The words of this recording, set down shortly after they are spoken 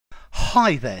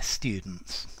Hi there,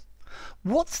 students.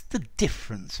 What's the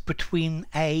difference between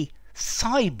a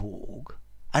cyborg,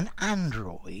 an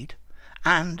android,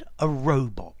 and a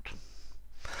robot?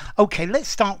 Okay, let's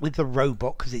start with the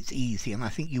robot because it's easy and I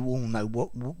think you all know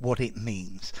what it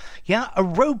means. Yeah, a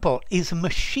robot is a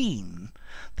machine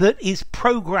that is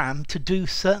programmed to do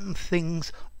certain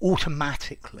things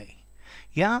automatically.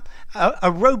 Yeah, a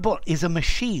robot is a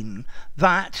machine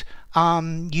that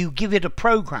you give it a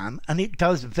program and it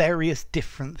does various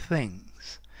different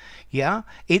things. Yeah,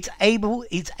 it's able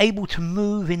to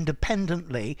move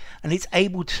independently, and it's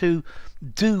able to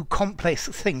do complex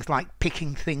things like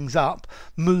picking things up,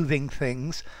 moving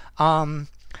things. In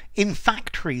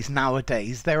factories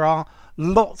nowadays there are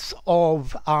lots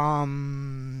of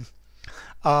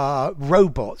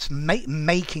robots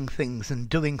making things and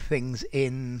doing things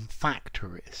in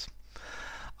factories.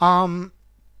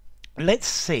 Let's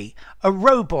see, a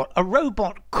robot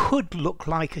could look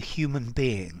like a human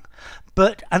being,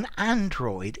 but an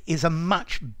android is a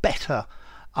much better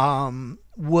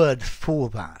word for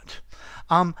that.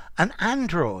 An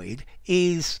android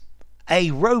is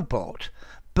a robot,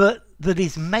 but that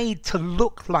is made to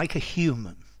look like a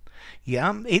human.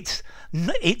 Yeah, it's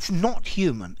not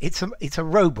human. It's a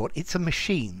robot. It's a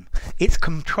machine. It's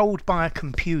controlled by a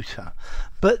computer.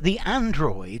 But the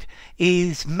android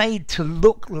is made to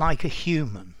look like a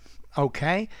human.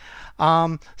 Okay,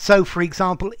 so for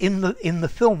example, in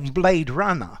the film Blade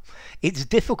Runner, it's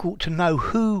difficult to know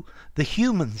who the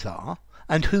humans are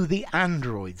and who the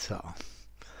androids are.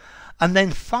 And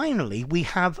then finally, we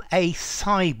have a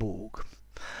cyborg.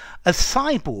 A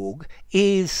cyborg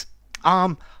is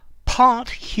part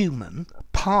human,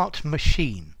 part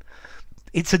machine.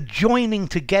 It's a joining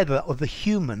together of a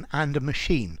human and a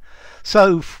machine.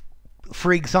 So,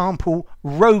 for example,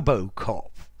 RoboCop,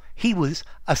 he was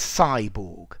a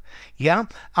cyborg. Yeah,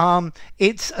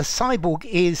 it's a cyborg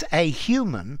is a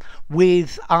human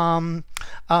with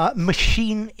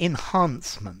machine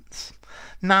enhancements.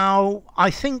 Now, I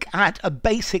think at a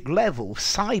basic level,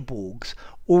 cyborgs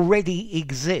already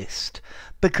exist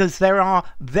because there are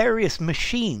various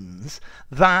machines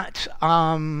that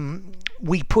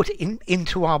we put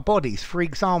into our bodies. For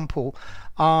example,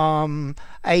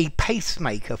 a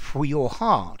pacemaker for your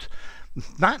heart.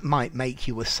 That might make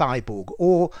you a cyborg.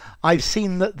 Or I've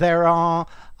seen that there are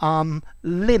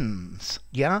limbs,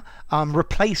 yeah,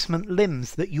 replacement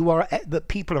limbs that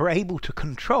people are able to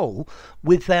control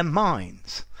with their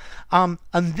minds. And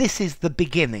this is the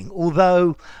beginning.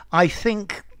 Although I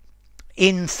think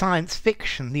in science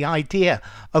fiction, the idea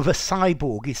of a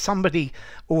cyborg is somebody,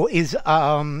 or is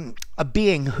a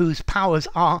being whose powers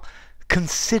are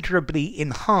considerably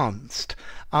enhanced.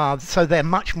 So they're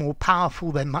much more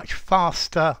powerful, they're much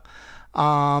faster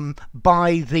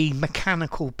by the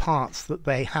mechanical parts that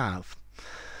they have.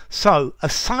 So a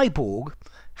cyborg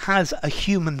has a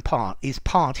human part, is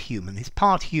part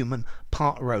human,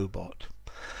 part robot.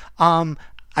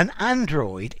 An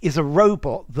android is a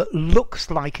robot that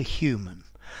looks like a human,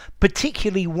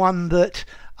 particularly one that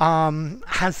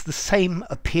has the same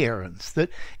appearance, that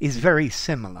is very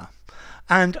similar.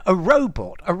 And a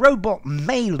robot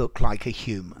may look like a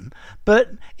human, but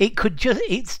it could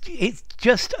it's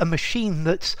just a machine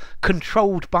that's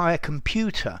controlled by a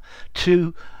computer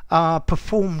to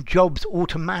perform jobs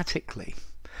automatically.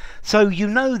 So you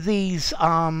know these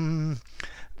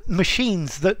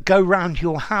machines that go round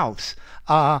your house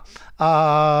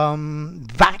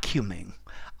vacuuming.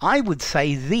 I would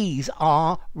say these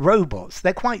are robots.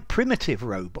 They're quite primitive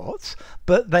robots,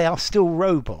 but they are still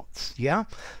robots. Yeah.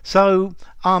 So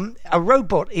a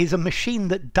robot is a machine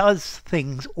that does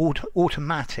things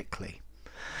automatically.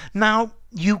 Now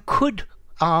you could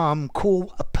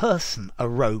call a person a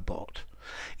robot.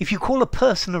 If you call a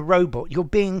person a robot, you're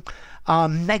being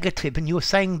negative, and you're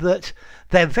saying that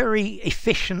they're very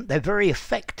efficient, they're very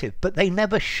effective, but they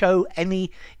never show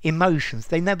any emotions.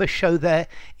 They never show their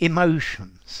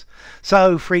emotions.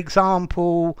 So, for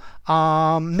example,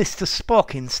 Mr.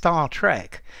 Spock in Star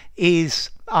Trek is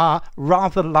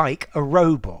rather like a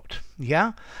robot.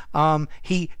 Yeah,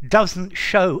 he doesn't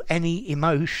show any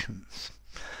emotions.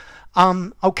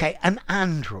 Okay, an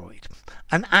android.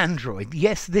 An android,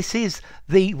 yes, this is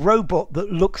the robot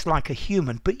that looks like a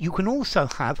human, but you can also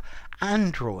have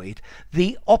Android,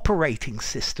 the operating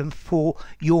system for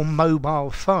your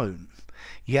mobile phone.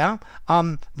 Yeah,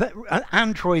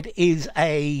 Android is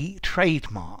a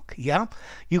trademark. Yeah,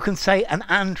 you can say an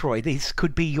Android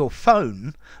could be your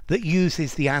phone that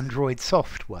uses the Android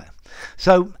software.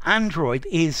 So Android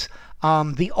is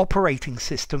the operating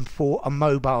system for a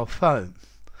mobile phone.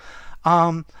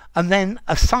 And then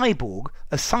a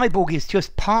cyborg is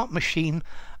just part machine,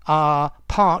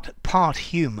 part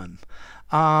human.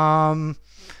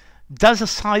 Does a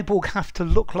cyborg have to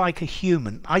look like a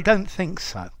human? I don't think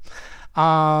so.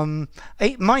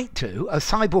 It might do. A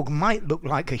cyborg might look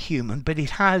like a human, but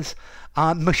it has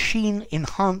machine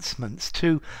enhancements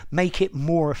to make it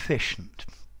more efficient.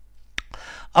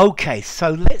 Okay, so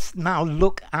let's now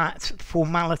look at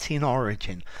formality and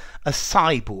origin. A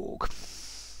cyborg,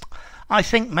 I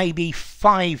think maybe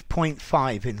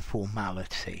 5.5 in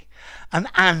formality. An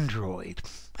android,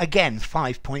 again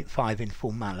 5.5 in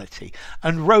formality.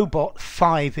 And robot,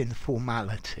 5 in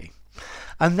formality.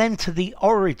 And then to the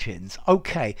origins.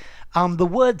 Okay, the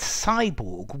word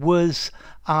cyborg was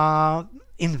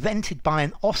invented by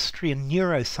an Austrian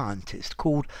neuroscientist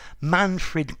called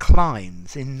Manfred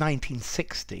Kleins in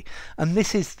 1960. And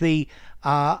this is a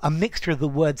mixture of the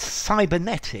words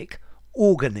cybernetic,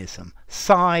 organism,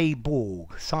 cyborg,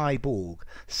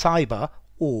 cyber,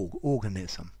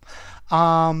 organism.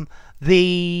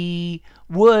 The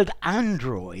word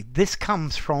android, this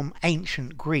comes from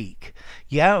ancient Greek.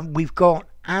 Yeah, we've got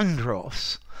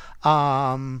andros,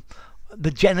 the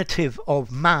genitive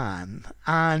of man,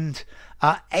 and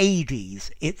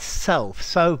Hades itself.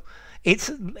 So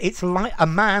it's like a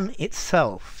man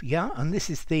itself. Yeah, and this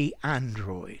is the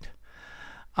android.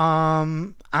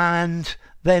 And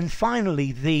then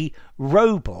finally the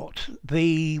robot.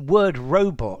 The word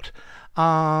robot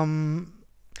comes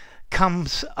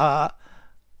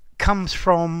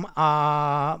from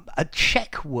a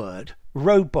Czech word,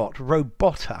 robot,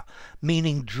 robota,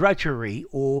 meaning drudgery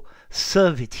or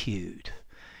servitude.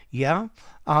 Yeah,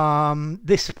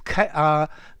 this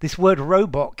word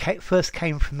robot first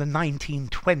came from the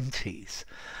 1920s,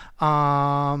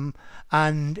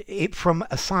 and it from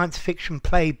a science fiction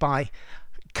play by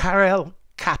Karel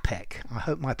Čapek. I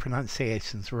hope my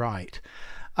pronunciation's right.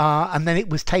 And then it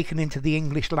was taken into the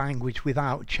English language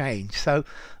without change. So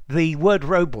the word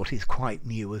robot is quite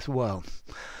new as well.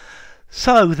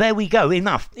 So there we go,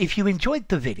 enough. If you enjoyed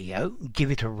the video,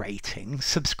 give it a rating,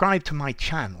 subscribe to my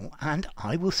channel, and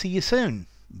I will see you soon.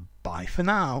 Bye for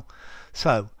now.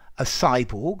 So, a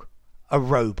cyborg, a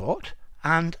robot,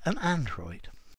 and an android.